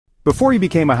Before he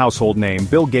became a household name,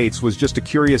 Bill Gates was just a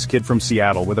curious kid from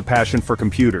Seattle with a passion for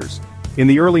computers. In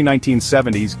the early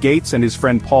 1970s, Gates and his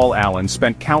friend Paul Allen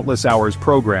spent countless hours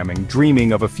programming,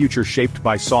 dreaming of a future shaped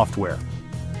by software.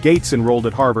 Gates enrolled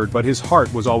at Harvard, but his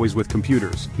heart was always with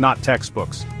computers, not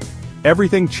textbooks.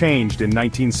 Everything changed in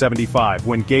 1975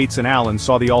 when Gates and Allen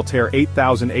saw the Altair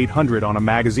 8800 on a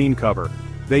magazine cover.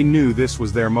 They knew this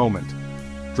was their moment.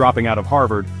 Dropping out of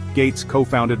Harvard, Gates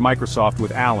co-founded Microsoft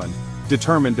with Allen,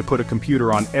 determined to put a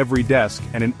computer on every desk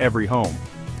and in every home.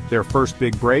 Their first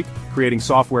big break, creating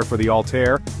software for the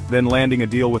Altair, then landing a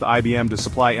deal with IBM to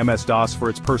supply MS-DOS for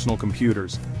its personal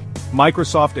computers.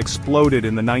 Microsoft exploded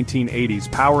in the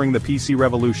 1980s, powering the PC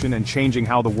revolution and changing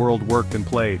how the world worked and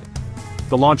played.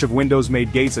 The launch of Windows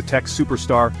made Gates a tech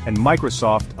superstar and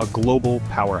Microsoft a global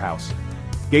powerhouse.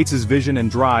 Gates's vision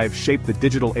and drive shaped the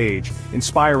digital age,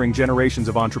 inspiring generations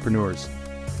of entrepreneurs.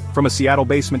 From a Seattle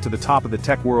basement to the top of the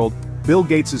tech world, Bill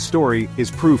Gates' story is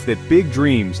proof that big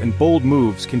dreams and bold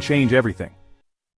moves can change everything.